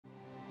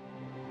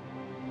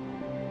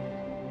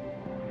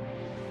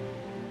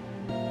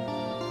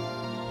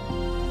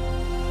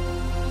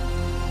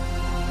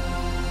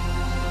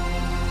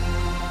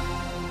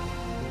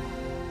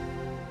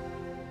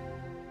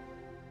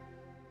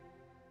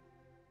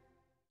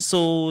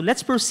So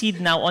let's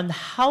proceed now on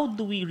how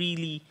do we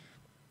really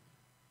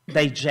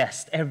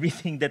digest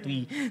everything that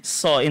we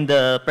saw in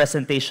the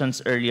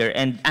presentations earlier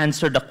and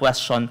answer the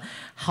question,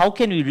 how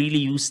can we really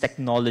use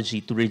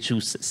technology to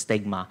reduce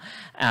stigma?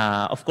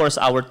 Of course,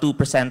 our two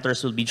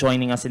presenters will be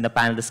joining us in the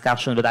panel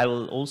discussion, but I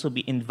will also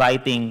be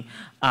inviting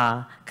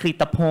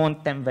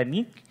Krittaporn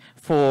Termvanich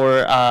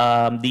for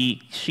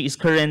she is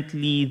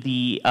currently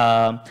the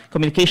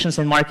Communications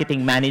and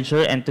Marketing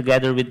Manager, and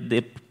together with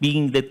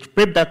being the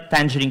PLWHIV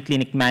Tangerine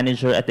Clinic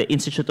Manager at the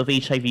Institute of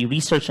HIV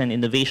Research and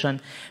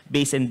Innovation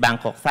based in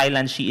Bangkok,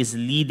 Thailand. She is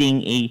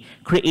leading a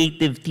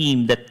creative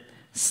team that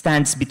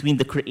stands between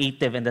the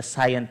creative and the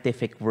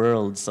scientific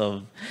worlds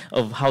of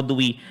how do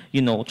we,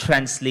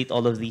 translate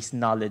all of these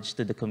knowledge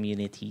to the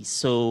community.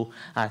 So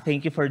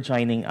thank you for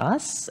joining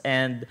us.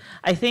 And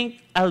I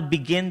think I'll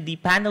begin the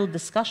panel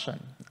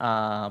discussion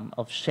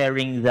of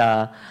sharing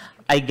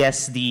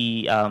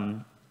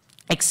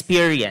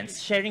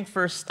experience, sharing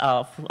first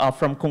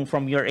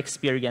from your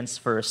experience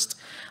first,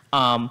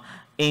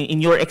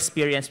 in your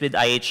experience with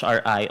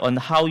IHRI on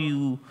how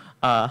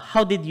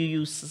did you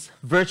use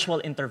virtual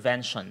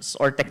interventions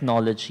or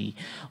technology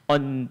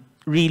on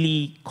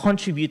really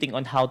contributing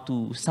on how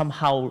to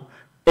somehow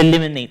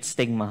eliminate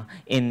stigma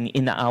in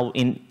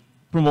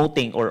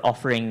promoting or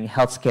offering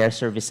healthcare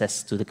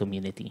services to the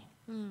community?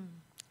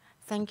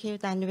 Thank you,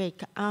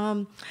 Danvik.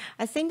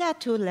 I think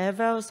that two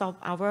levels of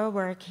our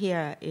work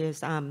here is,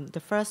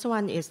 the first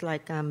one is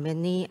like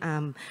many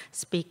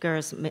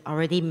speakers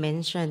already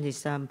mentioned,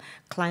 is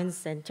client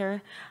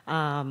center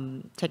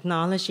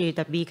technology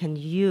that we can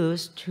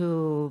use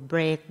to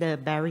break the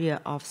barrier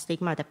of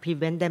stigma that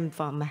prevent them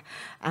from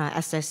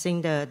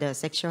accessing the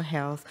sexual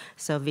health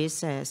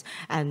services.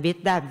 And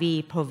with that,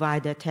 we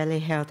provide the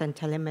telehealth and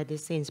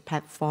telemedicine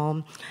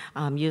platform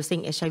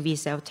using HIV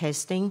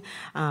self-testing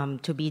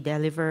to be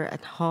delivered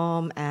at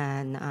home,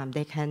 and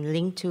they can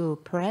link to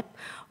PrEP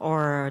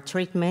or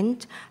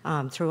treatment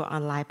through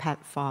online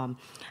platform,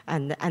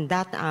 and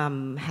that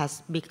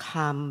has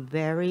become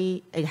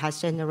it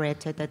has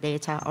generated the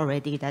data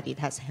already that it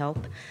has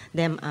helped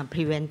them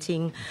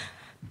accessing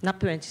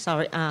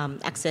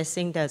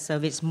the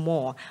service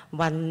more.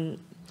 One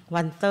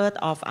third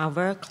of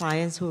our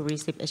clients who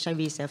receive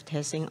HIV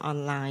self-testing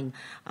online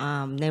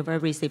never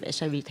received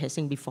HIV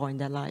testing before in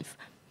their life.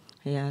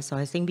 Yeah, so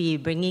I think we're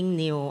bringing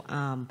new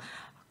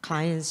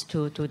clients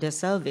to the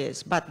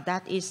service, but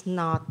that is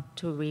not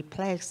to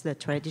replace the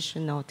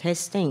traditional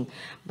testing,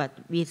 but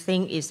we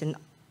think it's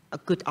a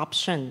good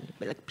option.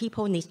 Like,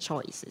 people need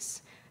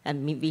choices,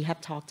 and we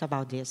have talked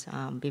about this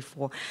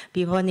before.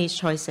 People need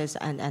choices,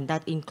 and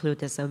that includes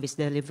the service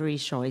delivery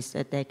choice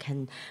that they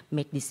can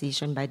make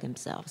decision by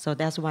themselves. So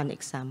that's one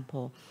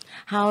example.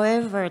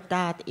 However,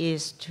 that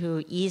is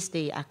to ease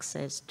the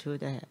access to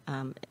the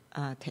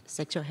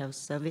sexual health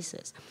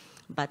services,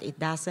 but it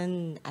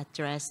doesn't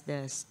address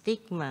the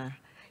stigma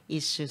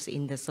issues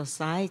in the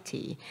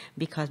society,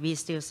 because we're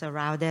still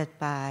surrounded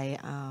by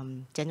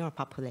general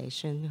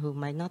population who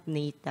might not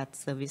need that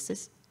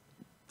services,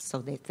 so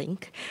they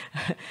think.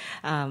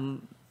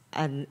 And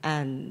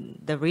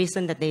the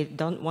reason that they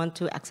don't want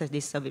to access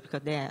this service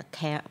because they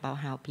care about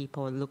how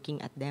people are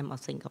looking at them or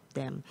think of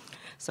them.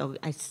 So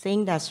I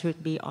think that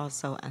should be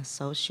also a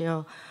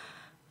social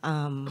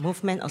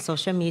movement or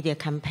social media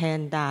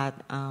campaign that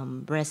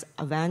raise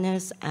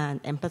awareness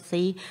and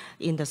empathy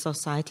in the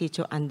society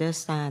to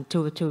understand,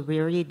 to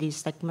really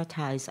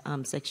destigmatize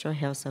sexual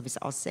health service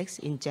or sex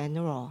in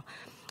general.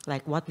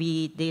 Like what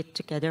we did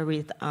together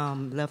with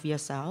Love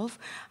Yourself,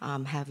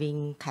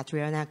 having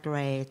Catriona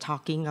Gray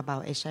talking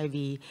about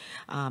HIV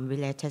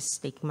related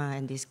stigma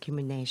and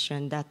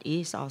discrimination. That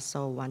is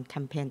also one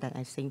campaign that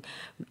I think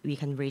we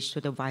can reach to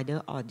the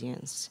wider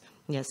audience.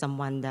 Yeah,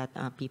 someone that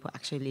people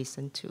actually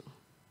listen to.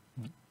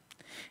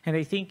 And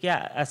I think,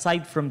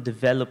 aside from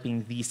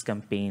developing these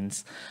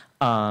campaigns,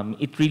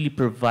 it really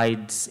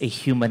provides a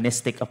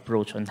humanistic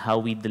approach on how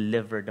we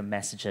deliver the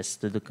messages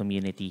to the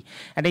community.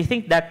 And I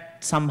think that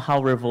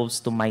somehow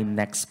revolves to my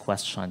next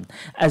question.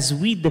 As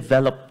we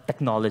develop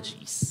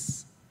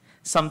technologies,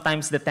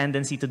 sometimes the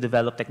tendency to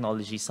develop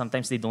technologies,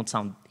 sometimes they don't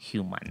sound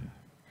human.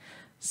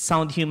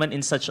 Sound human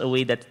in such a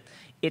way that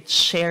it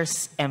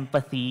shares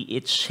empathy,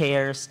 it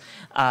shares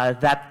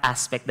that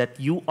aspect that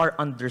you are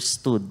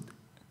understood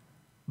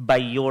by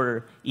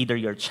either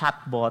your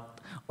chatbot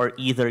or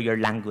either your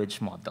language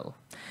model.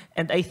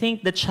 And I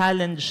think the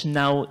challenge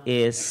now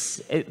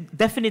is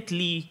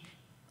definitely,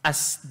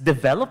 as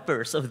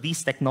developers of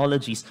these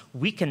technologies,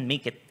 we can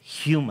make it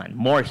human,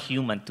 more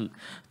human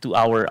to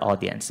our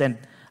audience. And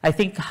I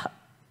think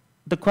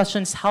the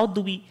question is, how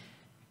do we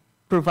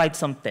provide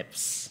some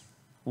tips?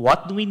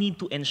 What do we need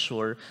to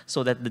ensure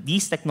so that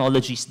these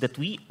technologies that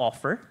we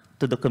offer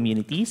to the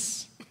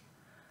communities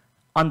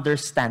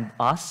understand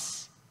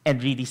us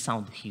and really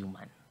sound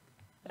human?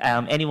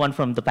 Anyone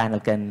from the panel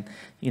can,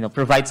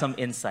 provide some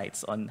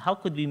insights on how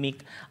could we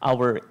make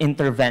our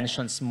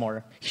interventions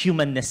more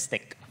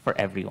humanistic for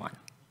everyone.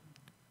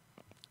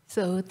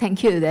 So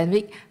thank you,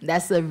 Danvik.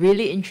 That's a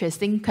really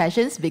interesting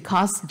question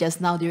because just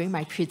now during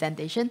my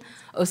presentation,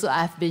 also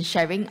I've been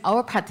sharing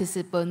our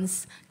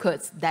participants'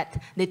 quotes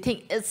that they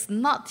think it's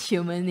not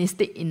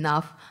humanistic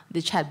enough, the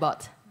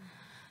chatbot.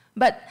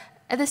 But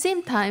at the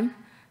same time,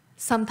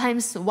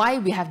 sometimes why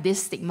we have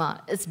this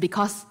stigma is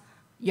because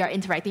you're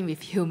interacting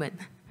with human.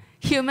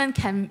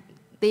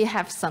 They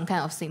have some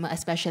kind of stigma,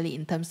 especially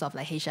in terms of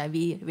like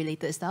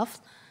HIV-related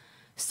stuff.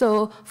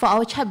 So for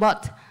our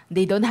chatbot,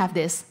 they don't have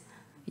this.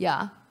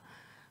 Yeah.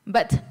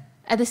 But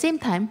at the same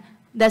time,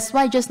 that's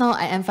why just now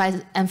I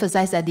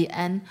emphasized at the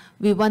end,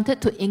 we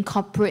wanted to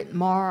incorporate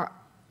more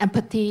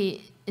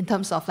empathy in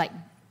terms of like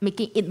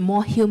making it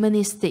more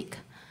humanistic.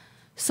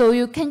 So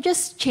you can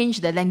just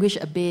change the language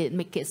a bit,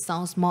 make it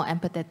sound more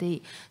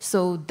empathetic.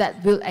 So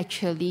that will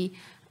actually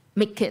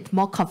make it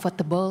more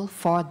comfortable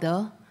for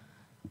the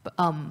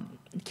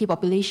key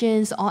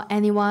populations or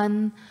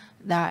anyone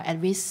that are at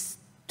risk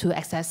to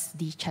access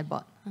the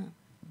chatbot.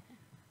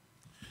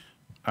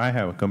 I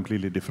have a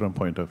completely different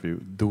point of view.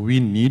 Do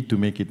we need to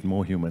make it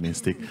more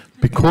humanistic?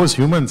 Because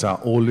humans are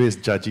always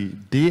judgy.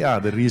 They are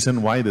the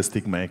reason why the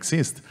stigma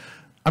exists.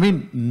 I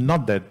mean,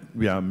 not that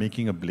we are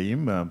making a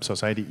blame.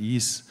 Society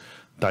is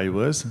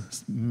diverse.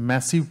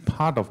 Massive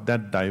part of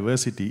that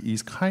diversity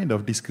is kind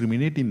of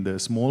discriminating the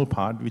small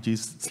part, which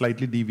is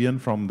slightly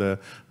deviant from the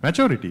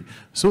majority.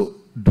 So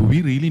do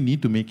we really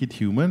need to make it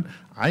human?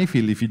 I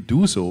feel if you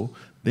do so,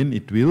 then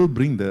it will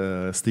bring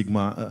the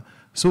stigma.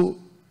 So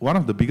one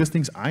of the biggest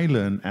things I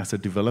learned as a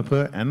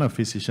developer and a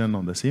physician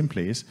on the same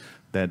place,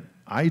 that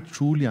I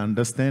truly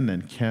understand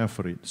and care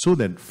for it. So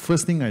that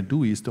first thing I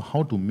do is to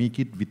how to make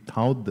it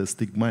without the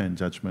stigma and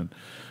judgment.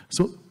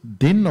 So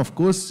then, of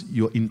course,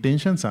 your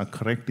intentions are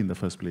correct in the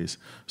first place.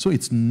 So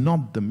it's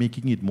not the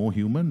making it more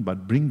human,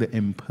 but bring the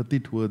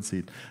empathy towards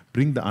it.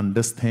 Bring the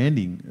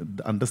understanding,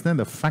 understand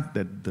the fact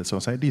that the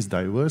society is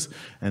diverse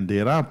and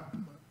there are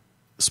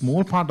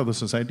small part of the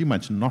society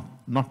much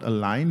not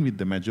align with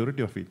the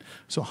majority of it.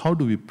 So how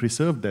do we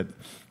preserve that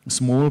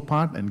small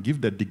part and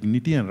give that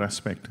dignity and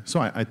respect?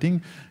 So I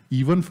think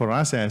even for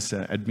us as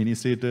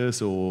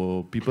administrators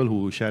or people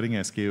who are sharing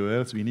as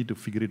KOLs, we need to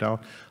figure it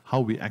out how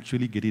we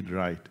actually get it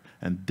right.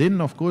 And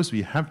then, of course,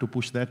 we have to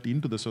push that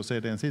into the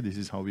society and say, this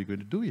is how we're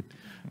going to do it.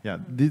 Yeah,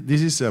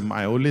 this is,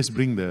 I always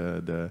bring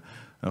the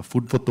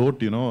food for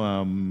thought,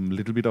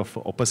 little bit of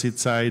opposite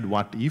side,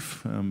 what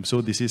if.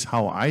 So this is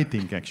how I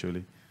think,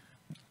 actually.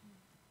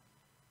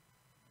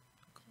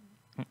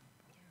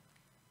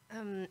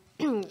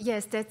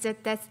 Yes,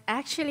 that's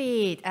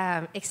actually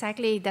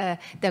exactly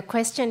the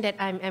question that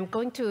I'm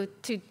going to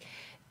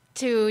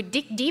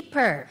dig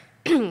deeper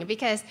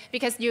because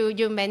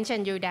you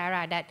mentioned,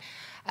 Yudara,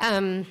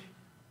 that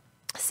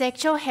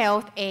sexual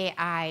health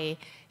AI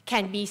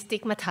can be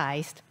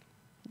stigmatized.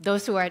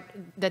 Those who are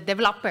the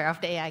developer of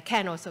the AI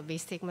can also be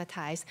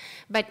stigmatized,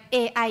 but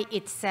AI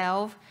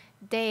itself,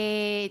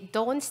 they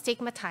don't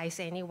stigmatize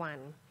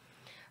anyone.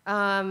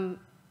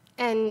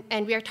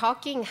 And we are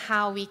talking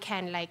how we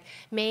can like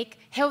make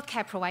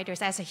healthcare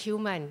providers as a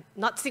human,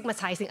 not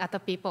stigmatizing other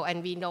people.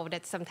 And we know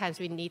that sometimes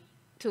we need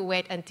to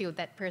wait until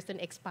that person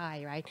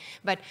expires, right?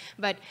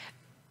 But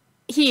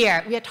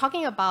here we are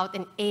talking about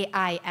an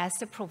AI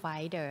as a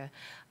provider.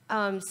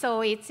 So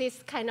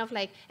it's kind of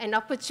like an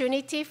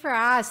opportunity for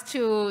us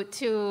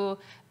to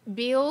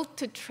build,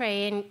 to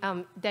train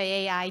the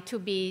AI to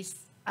be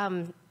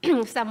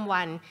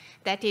someone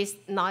that is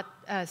not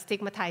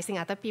stigmatizing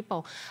other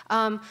people.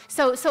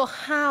 So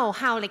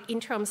how like in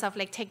terms of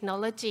like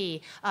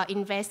technology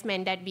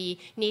investment that we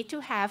need to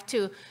have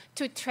to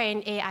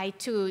train AI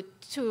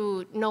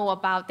to know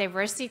about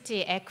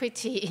diversity,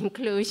 equity,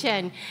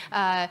 inclusion,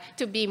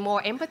 to be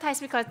more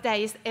empathized, because there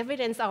is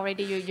evidence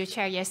already you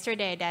shared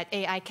yesterday that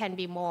AI can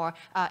be more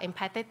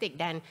empathetic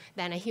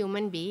than a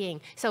human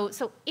being. So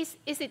is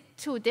it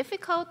too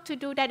difficult to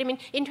do that? I mean,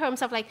 in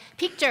terms of like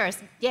pictures,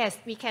 yes,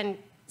 we can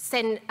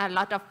send a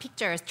lot of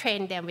pictures,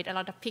 train them with a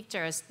lot of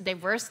pictures,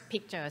 diverse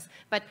pictures.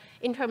 But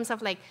in terms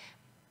of like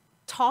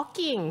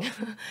talking,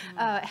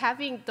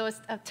 having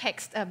those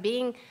texts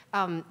being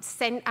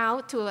sent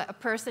out to a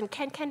person,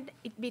 can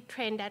it be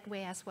trained that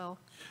way as well?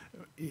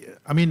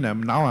 I mean,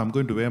 now I'm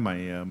going to wear my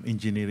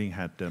engineering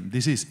hat.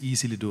 This is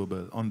easily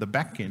doable. On the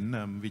back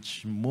end,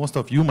 which most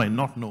of you might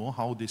not know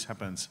how this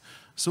happens.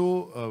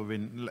 So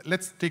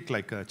let's take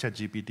like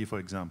ChatGPT, for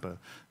example.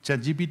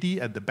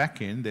 ChatGPT at the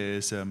back end,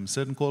 there's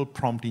certain called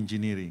prompt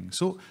engineering.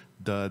 So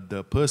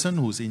the person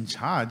who's in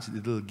charge,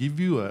 it'll give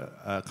you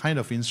a kind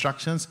of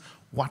instructions,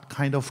 what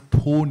kind of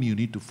tone you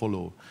need to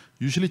follow.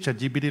 Usually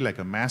ChatGPT, like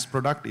a mass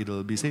product,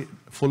 it'll be say,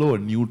 follow a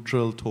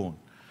neutral tone.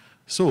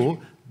 So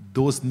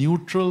those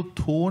neutral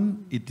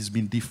tone, it has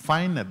been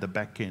defined at the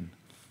back end.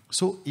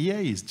 So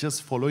AI is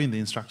just following the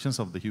instructions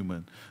of the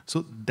human.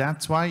 So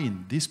that's why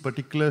in this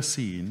particular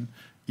scene,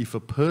 if a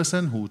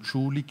person who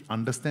truly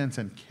understands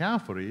and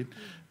cares for it,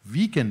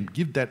 we can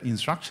give that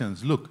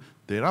instructions. Look,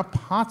 there are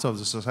parts of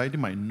the society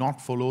might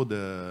not follow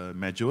the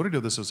majority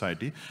of the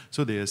society.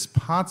 So there's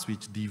parts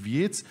which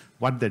deviates,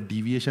 what that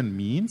deviation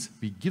means.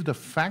 We give the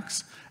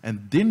facts, and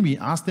then we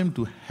ask them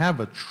to have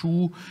a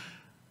true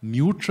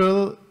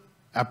neutral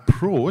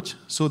approach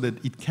so that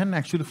it can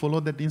actually follow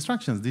that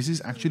instructions. This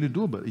is actually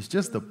doable. It's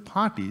just the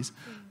parties,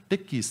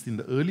 tech is in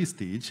the early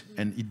stage,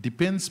 and it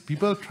depends.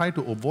 People try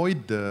to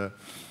avoid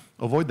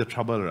the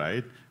trouble,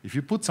 right? If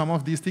you put some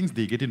of these things,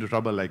 they get into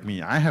trouble like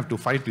me. I have to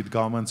fight with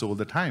governments all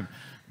the time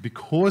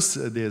because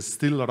there's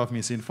still a lot of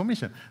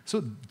misinformation.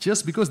 So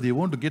just because they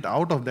want to get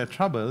out of that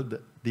trouble,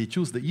 they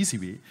choose the easy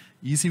way.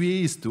 Easy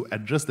way is to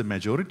address the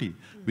majority,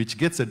 which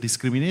gets a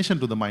discrimination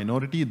to the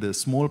minority, the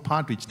small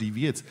part which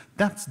deviates.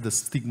 That's the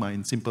stigma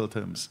in simple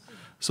terms.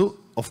 So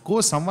of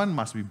course, someone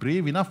must be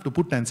brave enough to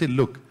put and say,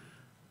 look,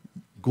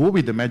 go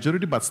with the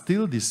majority, but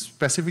still these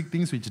specific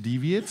things which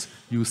deviates,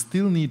 you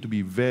still need to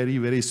be very,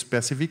 very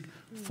specific,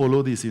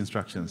 follow these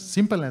instructions.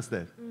 Simple as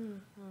that.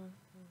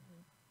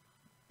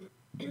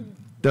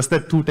 Does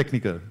that too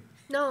technical?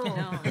 No.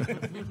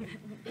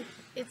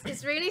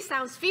 It really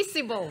sounds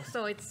feasible,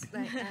 so it's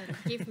like,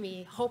 give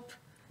me hope.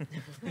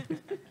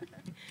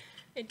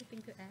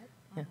 Anything to add?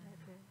 Yeah.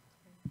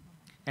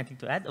 Anything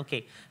to add?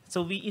 Okay.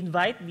 So we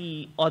invite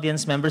the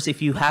audience members,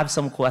 if you have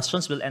some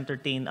questions, we'll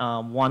entertain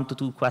 1 to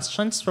 2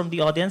 questions from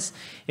the audience.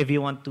 If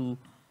you want to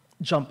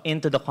jump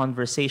into the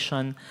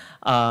conversation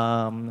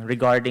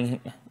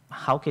regarding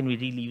how can we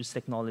really use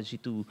technology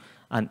to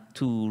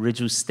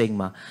reduce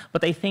stigma.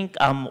 But I think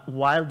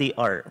while they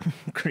are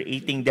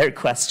creating their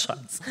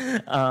questions,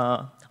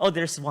 oh,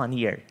 there's one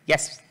here.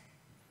 Yes.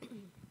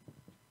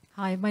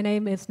 Hi, my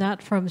name is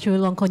Nat from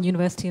Chulalongkorn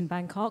University in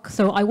Bangkok.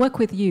 So I work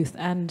with youth,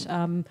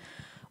 and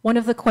one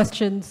of the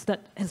questions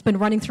that has been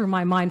running through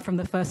my mind from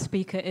the first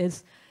speaker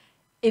is,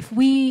 if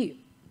we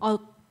are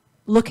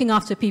looking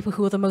after people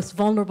who are the most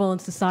vulnerable in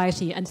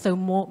society and so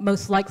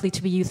most likely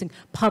to be using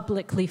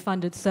publicly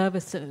funded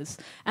services,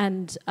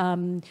 and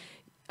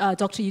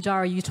Dr.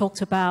 Yudara, you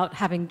talked about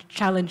having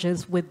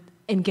challenges with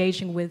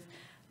engaging with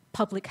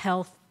public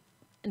health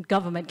and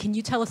government. Can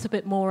you tell us a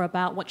bit more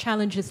about what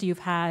challenges you've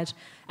had,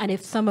 and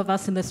if some of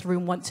us in this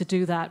room want to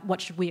do that,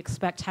 what should we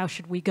expect? How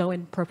should we go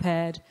in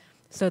prepared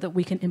so that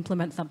we can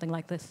implement something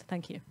like this?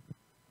 Thank you.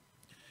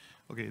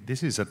 Okay,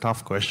 this is a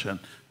tough question.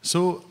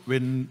 So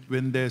when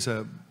there's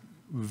a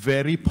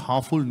very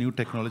powerful new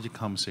technology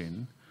comes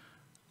in,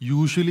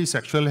 usually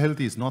sexual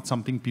health is not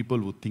something people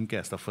would think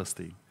as the first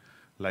thing.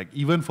 Like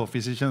even for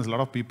physicians, a lot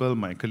of people,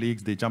 my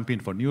colleagues, they jump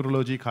in for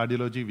neurology,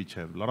 cardiology, which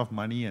have a lot of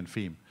money and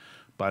fame.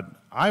 But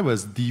I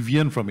was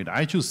deviant from it.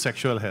 I choose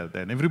sexual health,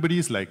 and everybody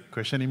is like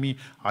questioning me,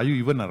 are you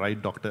even a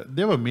right doctor?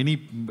 There were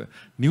many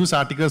news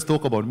articles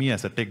talk about me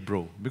as a tech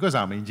bro, because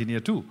I'm an engineer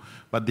too.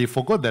 But they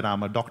forgot that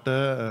I'm a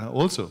doctor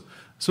also.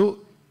 So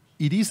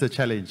it is a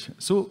challenge.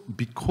 So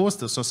because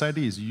the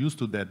society is used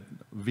to that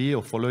way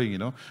of following, you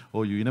know,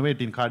 oh, you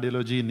innovate in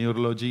cardiology,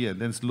 neurology, and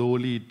then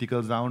slowly it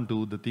trickles down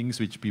to the things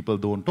which people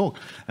don't talk.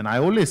 And I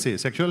always say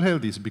sexual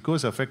health is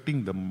because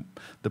affecting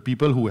the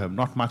people who have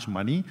not much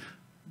money.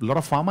 A lot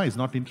of pharma is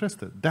not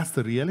interested. That's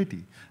the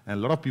reality. And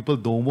a lot of people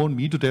don't want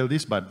me to tell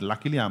this, but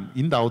luckily I'm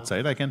in the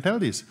outside, I can tell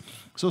this.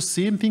 So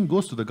same thing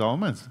goes to the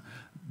governments.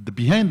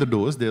 Behind the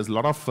doors, there's a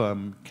lot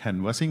of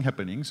canvassing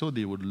happening, so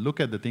they would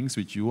look at the things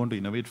which you want to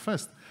innovate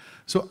first.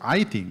 So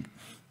I think,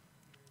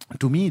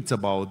 to me, it's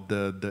about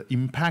the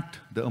impact,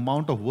 the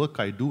amount of work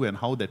I do and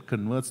how that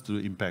converts to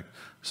impact.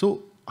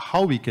 So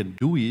how we can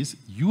do is,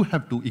 you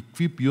have to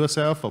equip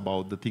yourself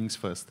about the things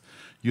first.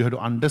 You have to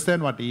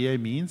understand what AI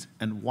means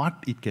and what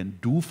it can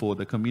do for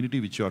the community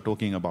which you are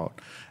talking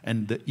about.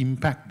 And the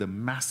impact, the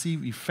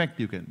massive effect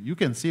you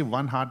can save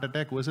 1 heart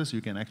attack versus you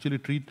can actually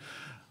treat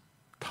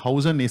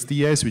 1,000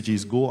 STIs, which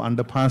is go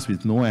underpass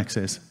with no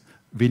access.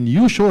 When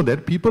you show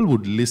that, people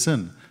would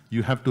listen.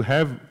 You have to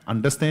have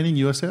understanding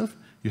yourself.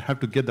 You have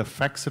to get the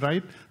facts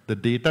right, the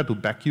data to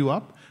back you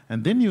up,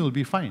 and then you will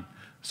be fine.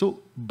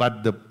 So,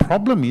 but the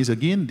problem is,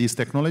 again, these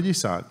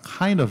technologies are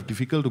kind of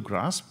difficult to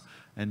grasp,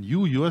 and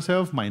you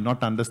yourself might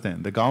not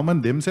understand. The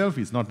government themselves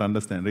is not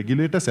understand.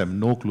 Regulators have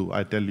no clue,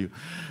 I tell you.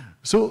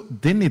 So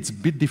then it's a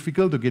bit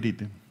difficult to get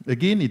it.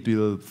 Again, it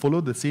will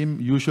follow the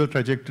same usual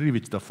trajectory,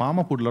 which the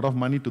pharma put a lot of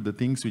money to the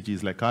things which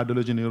is like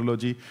cardiology,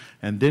 neurology,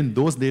 and then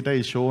those data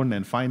is shown,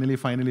 and finally,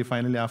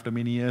 after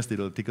many years, it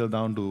will trickle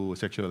down to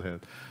sexual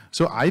health.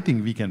 So I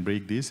think we can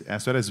break this.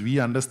 As far as we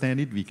understand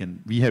it,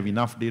 we have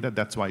enough data.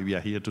 That's why we are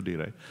here today,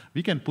 right?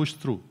 We can push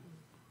through.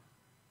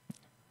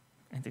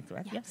 Anything to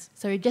add? Yes.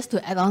 Sorry, just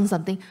to add on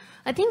something.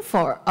 I think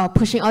for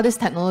pushing all this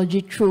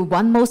technology through,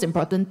 one most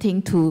important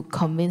thing to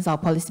convince our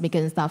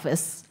policymakers and staff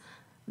is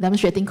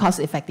demonstrating cost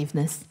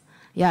effectiveness.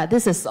 Yeah,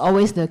 this is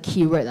always the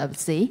key word, I would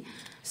say.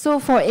 So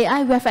for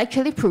AI, we have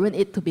actually proven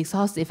it to be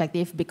cost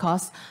effective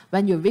because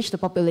when you reach the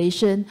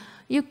population,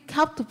 you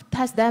help to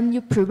test them,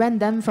 you prevent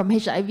them from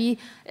HIV.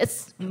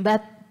 It's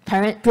that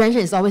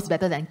prevention is always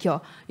better than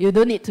cure. You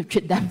don't need to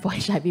treat them for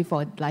HIV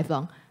for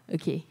lifelong.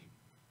 Okay.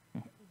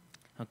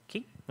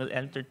 Okay. We'll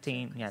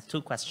entertain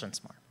 2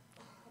 questions more.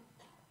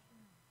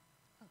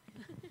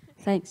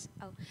 Thanks.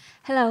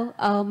 Hello,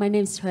 my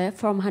name is Cheah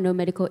from Hanoi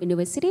Medical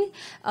University.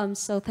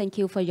 So thank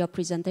you for your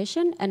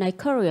presentation. And I'm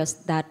curious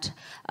that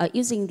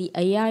using the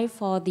AI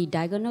for the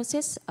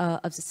diagnosis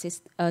of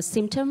the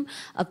symptom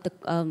of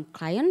the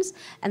clients,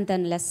 and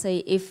then let's say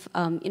if,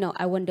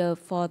 I wonder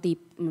for the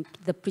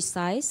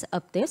precise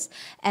of this.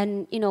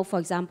 And, for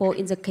example,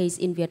 in the case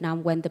in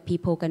Vietnam, when the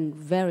people can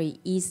very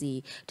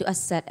easy to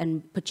access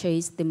and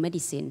purchase the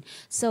medicine.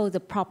 So the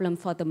problem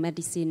for the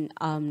medicine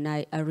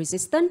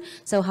resistant,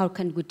 so how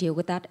can we deal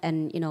with that?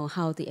 And,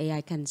 how the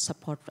AI can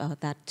support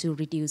that to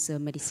reduce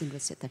medicine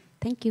resistance?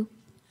 Thank you.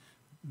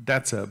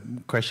 That's a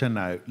question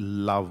I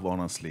love,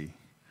 honestly.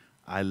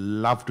 I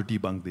love to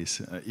debunk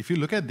this. If you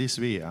look at this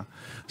way,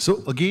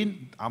 so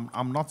again,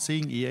 I'm not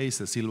saying AI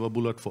is a silver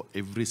bullet for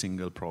every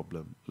single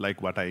problem.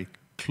 Like what I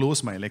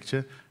close my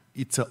lecture,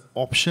 it's an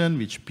option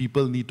which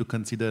people need to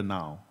consider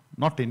now,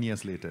 not 10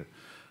 years later.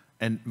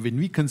 And when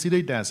we consider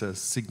it as a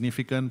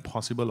significant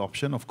possible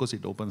option, of course,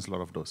 it opens a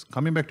lot of doors.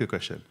 Coming back to your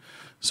question.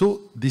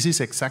 So this is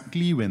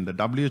exactly when the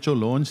WHO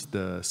launched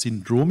the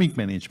syndromic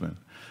management.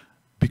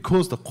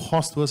 Because the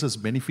cost versus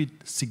benefit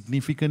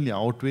significantly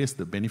outweighs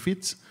the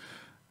benefits,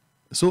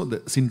 so the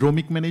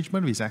syndromic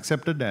management is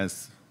accepted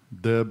as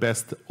the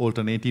best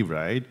alternative,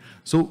 right?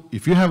 So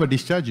if you have a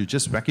discharge, you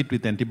just whack it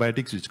with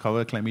antibiotics which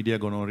cover chlamydia,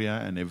 gonorrhea,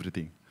 and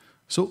everything.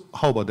 So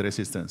how about the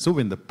resistance? So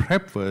when the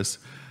PrEP was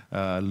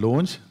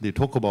launched, they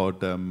talk about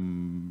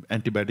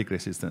antibiotic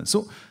resistance.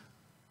 So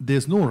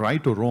there's no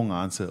right or wrong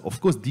answer. Of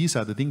course, these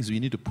are the things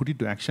we need to put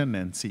into action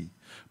and see.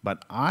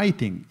 But I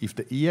think if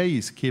the AI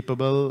is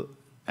capable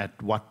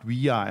at what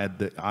we are at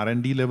the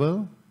R&D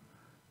level,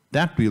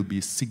 that will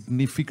be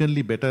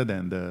significantly better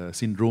than the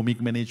syndromic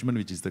management,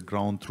 which is the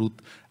ground truth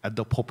at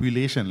the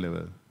population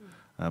level.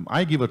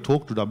 I gave a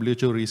talk to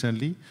WHO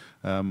recently,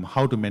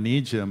 how to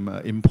manage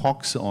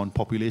mpox on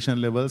population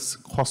levels,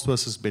 cost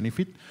versus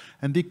benefit,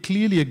 and they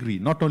clearly agree.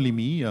 Not only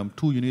me,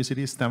 2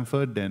 universities,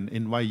 Stanford and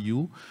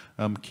NYU,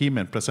 came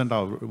and present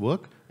our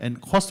work, and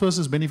cost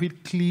versus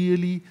benefit,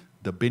 clearly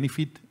the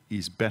benefit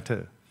is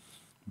better.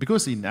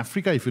 Because in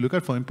Africa, if you look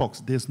at for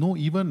mpox, there's no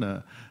even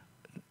a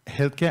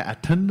healthcare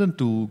attendant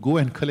to go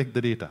and collect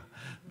the data.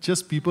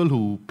 Just people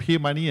who pay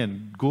money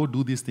and go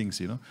do these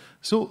things,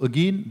 So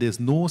again, there's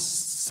no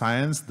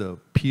science, the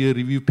peer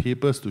review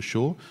papers to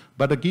show.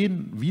 But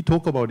again, we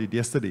talked about it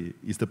yesterday.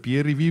 Is the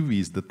peer review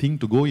is the thing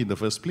to go in the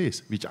first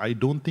place, which I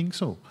don't think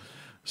so.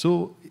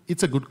 So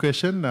it's a good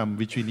question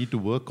which we need to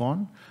work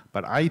on.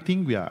 But I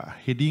think we are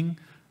heading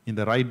in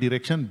the right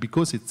direction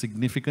because it's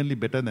significantly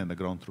better than the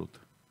ground truth.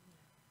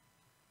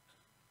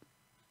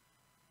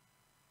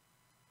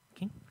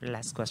 Okay,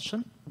 last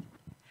question.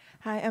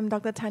 Hi, I'm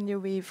Dr.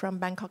 Tanyavi from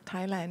Bangkok,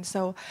 Thailand.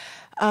 So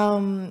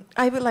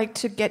I would like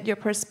to get your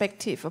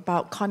perspective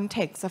about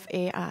context of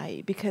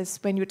AI, because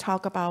when you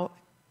talk about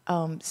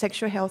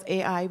sexual health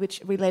AI,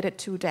 which related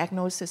to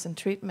diagnosis and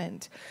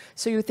treatment,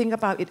 so you think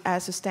about it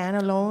as a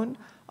standalone,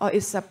 or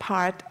it's a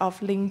part of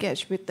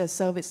linkage with the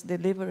service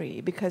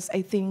delivery? Because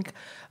I think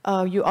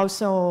you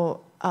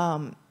also,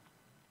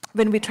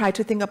 when we try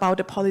to think about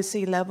the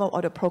policy level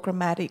or the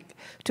programmatic,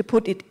 to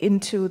put it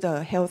into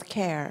the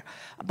healthcare,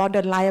 about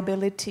the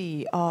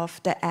liability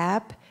of the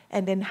app,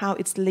 and then how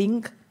it's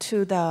linked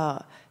to the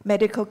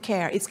medical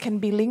care. It can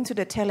be linked to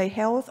the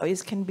telehealth, or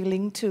it can be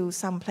linked to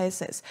some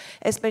places,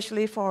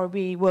 especially for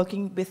we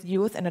working with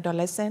youth and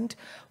adolescent.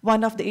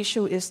 One of the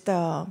issue is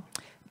the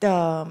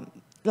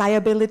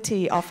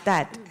liability of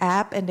that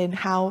app, and then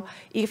how,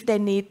 if they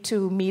need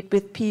to meet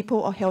with people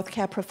or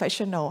healthcare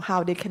professional,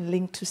 how they can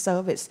link to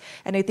service.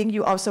 And I think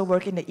you also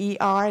work in the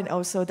ER and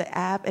also the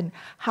app, and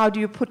how do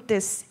you put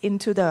this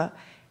into the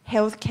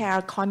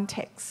healthcare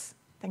context?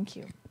 Thank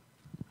you.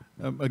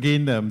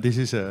 Again, this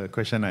is a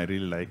question I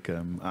really like.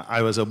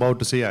 I was about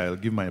to say I'll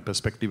give my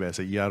perspective as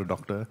a ER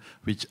doctor,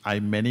 which I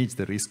manage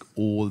the risk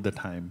all the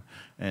time.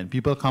 And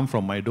people come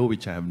from my door,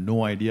 which I have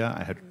no idea.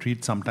 I have to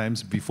treat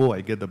sometimes before I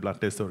get the blood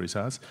test or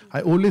results.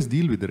 I always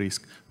deal with the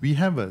risk. We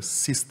have a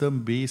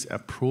system-based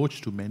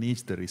approach to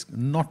manage the risk,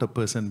 not a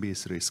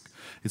person-based risk.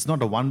 It's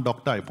not a one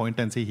doctor I point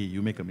and say, hey,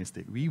 you make a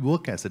mistake. We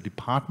work as a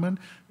department.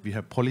 We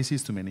have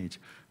policies to manage.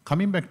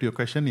 Coming back to your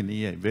question in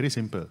AI, very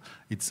simple.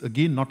 It's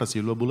again not a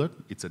silver bullet.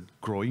 It's a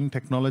growing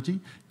technology.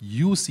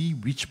 You see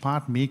which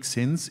part makes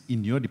sense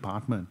in your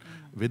department.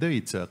 Whether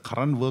it's a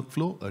current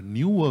workflow, a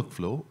new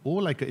workflow,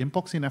 or like a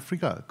mpox in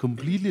Africa,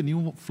 completely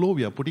new flow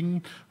we are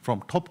putting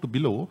from top to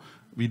below,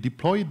 we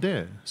deploy it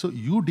there. So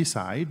you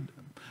decide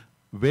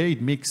where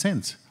it makes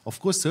sense.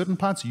 Of course, certain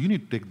parts you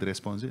need to take the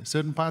responsibility.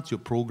 Certain parts your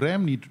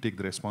program need to take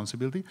the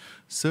responsibility.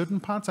 Certain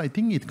parts, I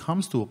think it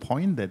comes to a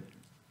point that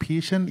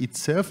patient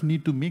itself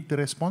need to make the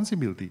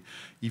responsibility.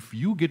 If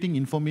you getting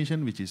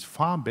information which is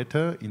far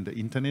better in the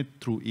internet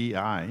through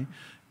AI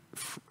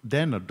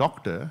than a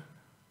doctor,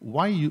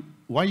 why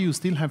you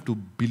still have to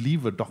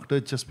believe a doctor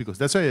just because?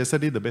 That's why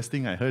yesterday the best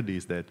thing I heard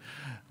is that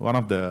one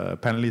of the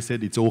panelists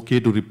said it's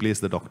okay to replace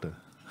the doctor.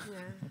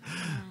 Yeah.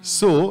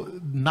 So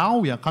now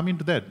we are coming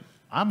to that.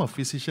 I'm a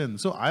physician,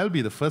 so I'll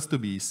be the first to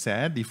be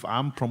sad if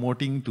I'm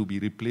promoting to be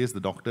replaced the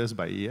doctors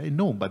by AI.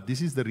 No, but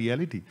this is the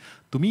reality.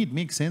 To me, it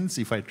makes sense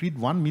if I treat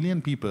 1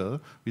 million people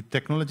with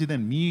technology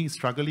than me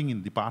struggling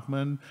in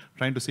department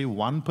trying to save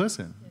one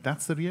person.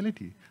 That's the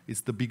reality. It's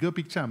the bigger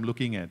picture I'm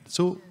looking at.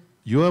 So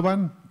your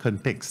one,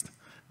 context.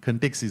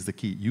 Context is the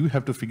key. You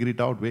have to figure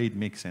it out where it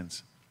makes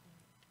sense.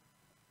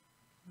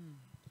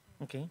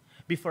 Okay.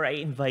 Before I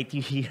invite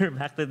you here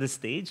back to the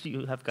stage,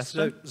 you have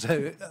custom.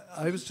 So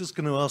I was just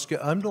going to ask you,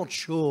 I'm not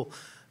sure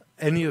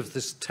any of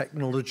this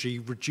technology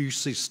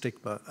reduces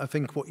stigma. I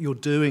think what you're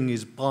doing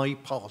is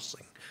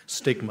bypassing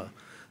stigma.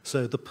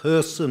 So the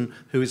person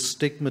who is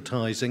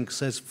stigmatizing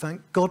says,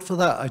 thank God for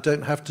that, I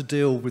don't have to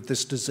deal with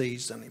this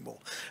disease anymore.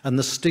 And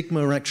the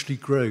stigma actually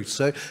grows.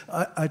 So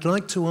I'd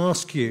like to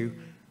ask you,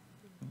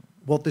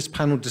 what this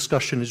panel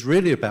discussion is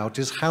really about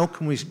is how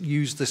can we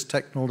use this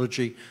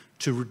technology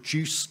to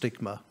reduce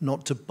stigma,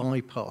 not to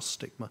bypass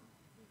stigma?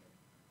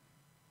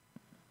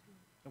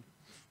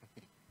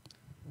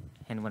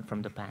 Anyone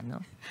from the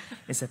panel?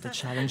 Is that a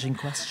challenging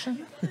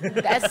question?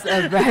 That's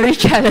a very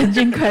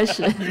challenging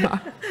question.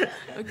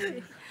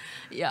 Okay.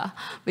 Yeah,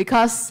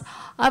 because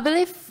I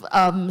believe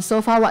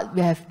so far what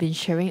we have been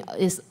sharing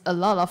is a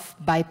lot of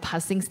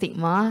bypassing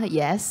stigma,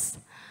 yes,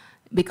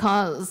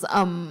 because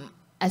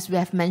as we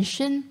have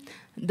mentioned,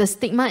 the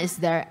stigma is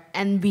there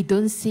and we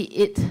don't see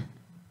it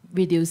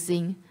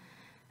reducing.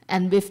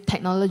 And with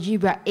technology,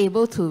 we are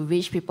able to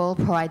reach people,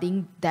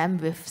 providing them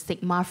with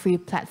stigma-free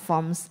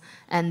platforms,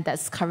 and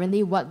that's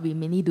currently what we're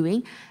mainly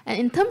doing. And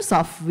in terms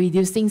of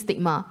reducing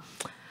stigma,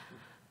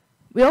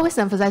 we always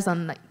emphasize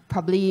on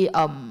probably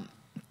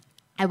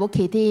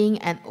advocating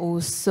and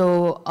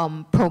also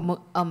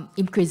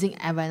increasing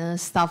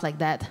awareness, stuff like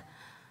that.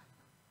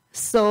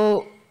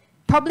 So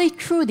probably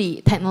through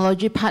the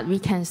technology part, we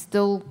can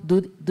still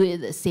do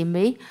it the same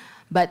way,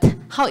 but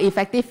how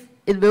effective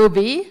it will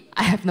be,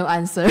 I have no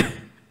answer.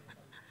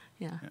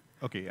 Yeah.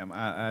 Okay, I'll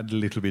add a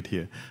little bit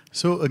here.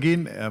 So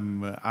again,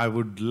 I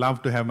would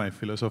love to have my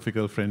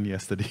philosophical friend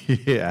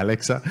yesterday,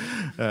 Alexa.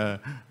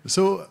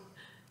 So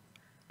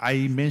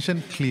I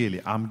mentioned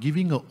clearly, I'm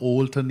giving an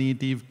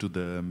alternative to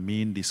the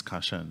main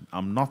discussion.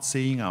 I'm not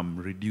saying I'm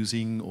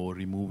reducing or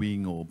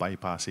removing or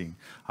bypassing.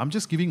 I'm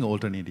just giving an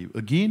alternative.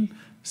 Again,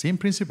 same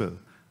principle.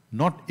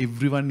 Not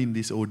everyone in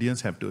this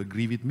audience have to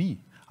agree with me.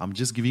 I'm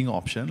just giving an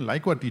option,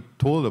 like what we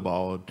told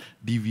about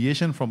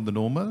deviation from the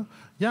normal.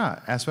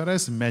 Yeah, as far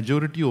as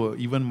majority or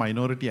even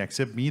minority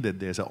accept me that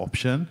there's an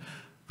option,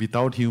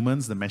 without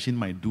humans, the machine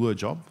might do a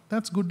job,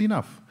 that's good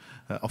enough.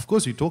 Of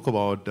course, we talk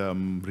about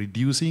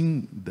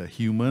reducing the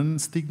human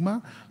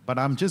stigma, but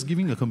I'm just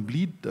giving a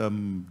complete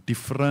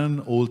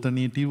different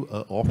alternative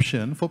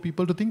option for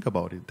people to think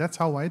about it. That's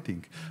how I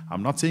think.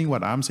 I'm not saying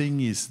what I'm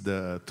saying is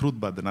the truth,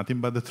 but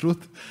nothing but the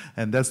truth,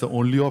 and that's the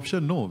only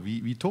option. No,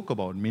 we talk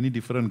about many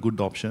different good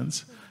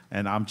options,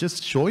 and I'm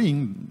just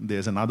showing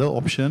there's another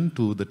option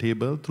to the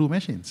table through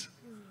machines.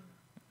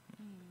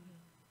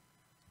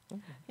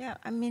 Yeah,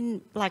 I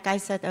mean, like I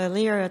said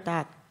earlier,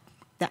 that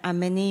there are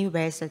many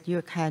ways that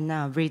you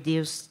can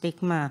reduce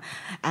stigma.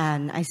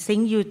 And I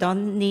think you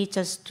don't need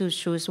just to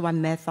choose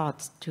one method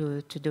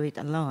to do it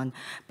alone,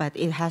 but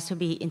it has to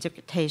be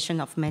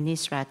integration of many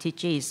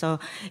strategies. So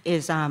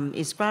it's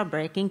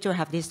groundbreaking to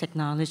have this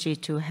technology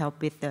to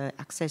help with the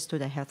access to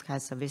the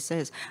healthcare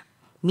services.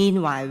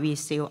 Meanwhile, we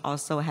still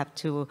also have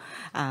to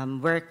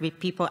work with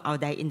people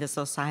out there in the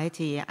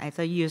society,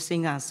 either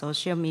using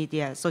social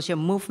media, social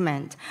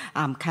movement,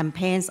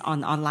 campaigns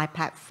on online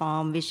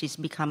platform, which has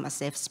become a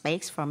safe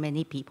space for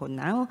many people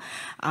now,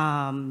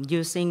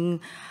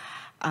 using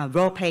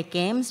role-play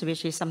games,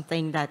 which is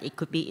something that it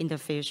could be in the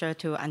future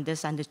to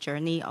understand the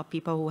journey of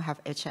people who have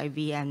HIV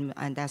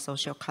and their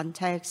social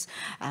context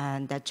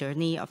and the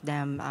journey of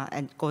them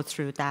and go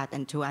through that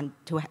and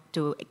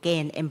to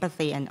gain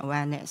empathy and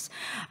awareness.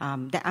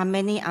 There are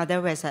many other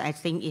ways that I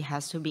think it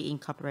has to be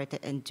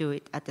incorporated and do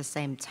it at the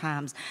same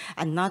time,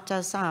 and not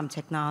just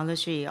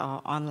technology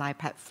or online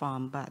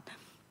platform, but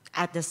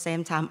at the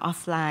same time,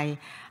 offline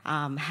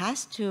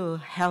has to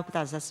help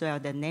us as well.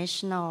 The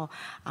national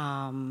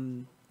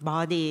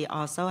body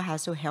also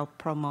has to help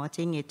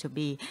promoting it to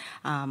be,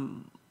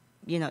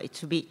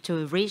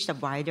 to reach the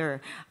wider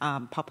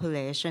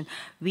population.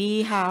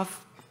 We have,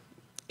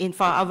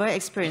 for our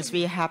experience,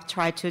 we have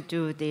tried to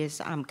do this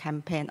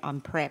campaign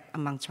on PrEP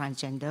among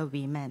transgender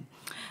women,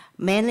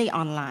 mainly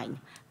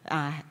online,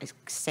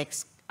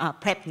 sex.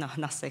 PrEP, no,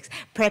 not sex.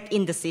 PrEP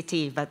in the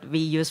city, but we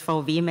use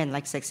for women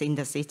like Sex in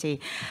the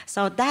City.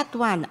 So that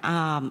one,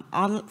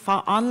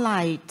 for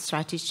online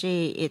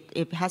strategy,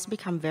 it has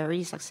become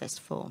very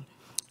successful.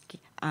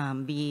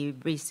 We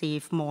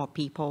receive more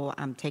people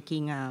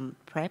taking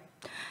PrEP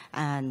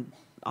and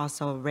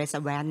also raise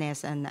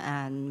awareness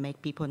and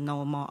make people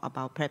know more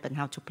about PrEP and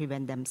how to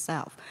prevent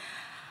themselves.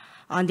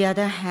 On the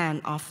other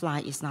hand,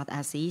 offline is not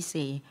as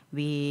easy.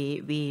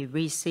 We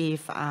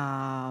receive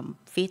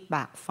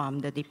feedback from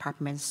the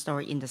department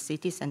store in the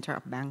city center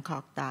of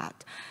Bangkok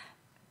that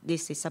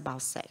this is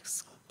about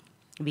sex.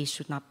 we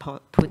should not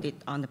put it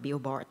on the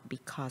billboard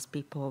because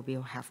people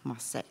will have more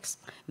sex.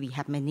 We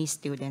have many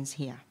students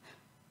here.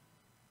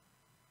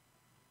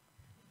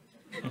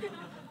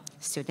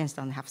 Students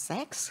don't have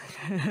sex.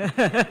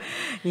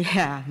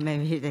 Yeah,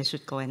 maybe they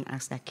should go and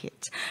ask their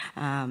kids.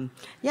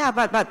 Yeah,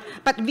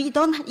 but we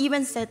don't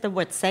even say the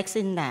word sex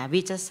in there.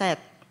 We just said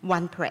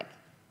one PrEP.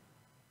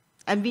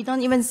 And we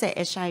don't even say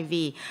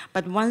HIV.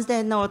 But once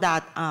they know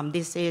that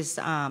this is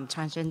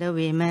transgender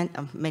women,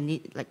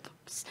 many like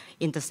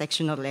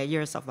intersectional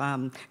layers of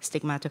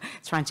stigma to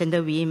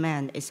transgender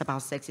women, it's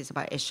about sex, it's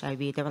about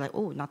HIV. They were like,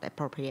 oh, not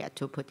appropriate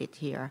to put it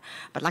here.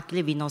 But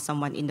luckily we know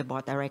someone in the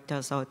board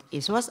director, so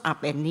it was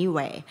up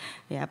anyway.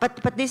 Yeah,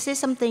 but this is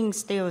something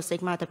still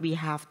stigma that we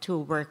have to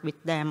work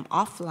with them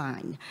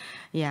offline.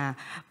 Yeah,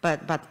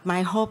 but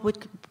my hope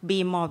would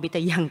be more with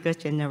the younger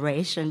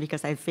generation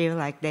because I feel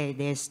like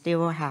they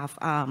still have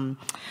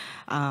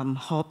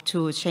hope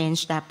to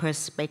change that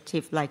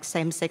perspective, like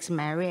same-sex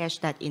marriage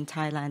that in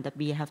Thailand that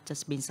we have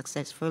just been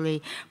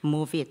successfully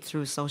move it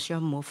through social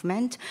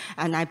movement.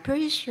 And I'm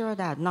pretty sure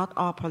that not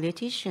all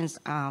politicians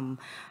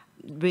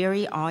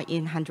really are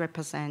in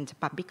 100%,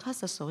 but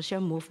because of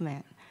social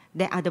movement,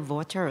 they are the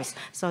voters,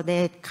 so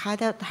they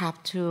kind of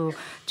have to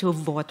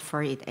vote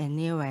for it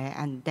anyway,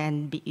 and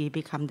then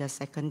become the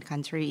second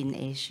country in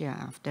Asia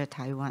after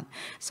Taiwan.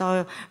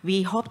 So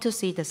we hope to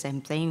see the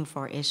same thing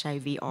for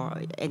HIV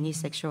or any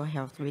sexual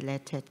health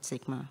related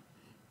stigma.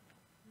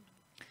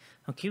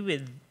 Okay,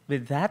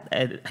 with that,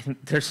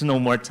 there's no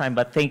more time,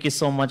 but thank you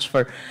so much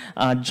for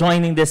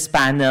joining this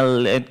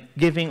panel and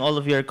giving all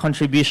of your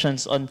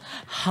contributions on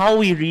how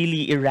we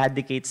really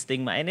eradicate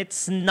stigma. And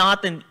it's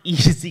not an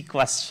easy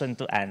question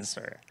to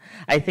answer.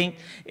 I think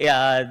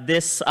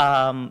this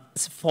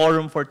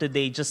forum for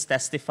today just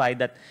testified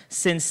that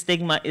since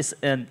stigma is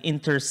an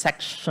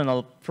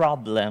intersectional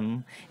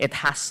problem, it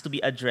has to be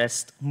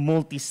addressed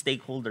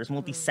multi-stakeholders,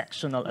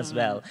 multi-sectional as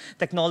well.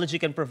 Technology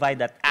can provide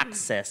that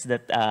access,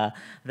 that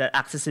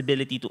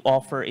accessibility to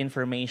offer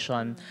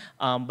information,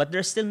 but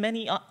there's still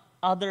many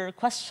other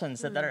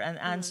questions that are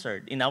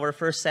unanswered. In our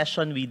first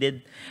session, we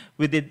did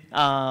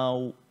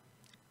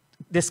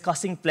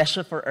discussing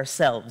pleasure for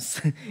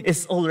ourselves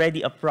is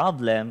already a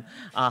problem.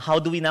 How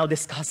do we now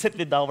discuss it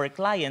with our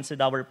clients,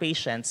 with our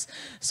patients?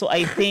 So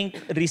I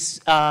think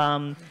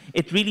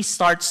it really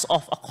starts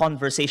off a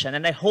conversation,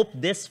 and I hope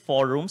this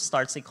forum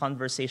starts a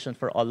conversation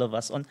for all of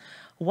us on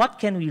what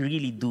can we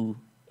really do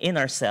in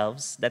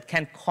ourselves that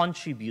can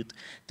contribute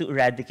to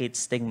eradicate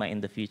stigma in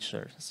the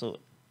future. So,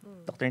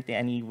 Dr. Nte,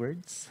 any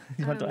words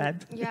you want to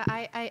add? Yeah,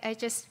 I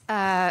just,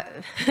 I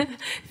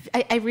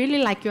really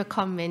like your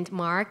comment,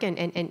 Mark, and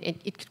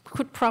it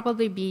could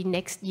probably be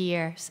next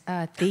year's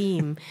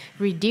theme,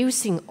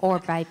 reducing or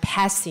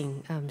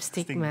bypassing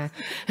stigma.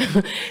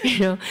 You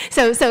know,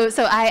 so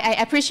I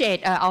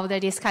appreciate all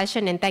the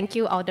discussion, and thank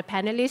you all the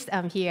panelists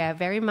here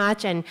very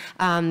much. And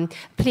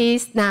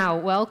please now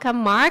welcome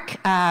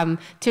Mark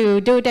to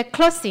do the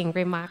closing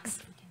remarks.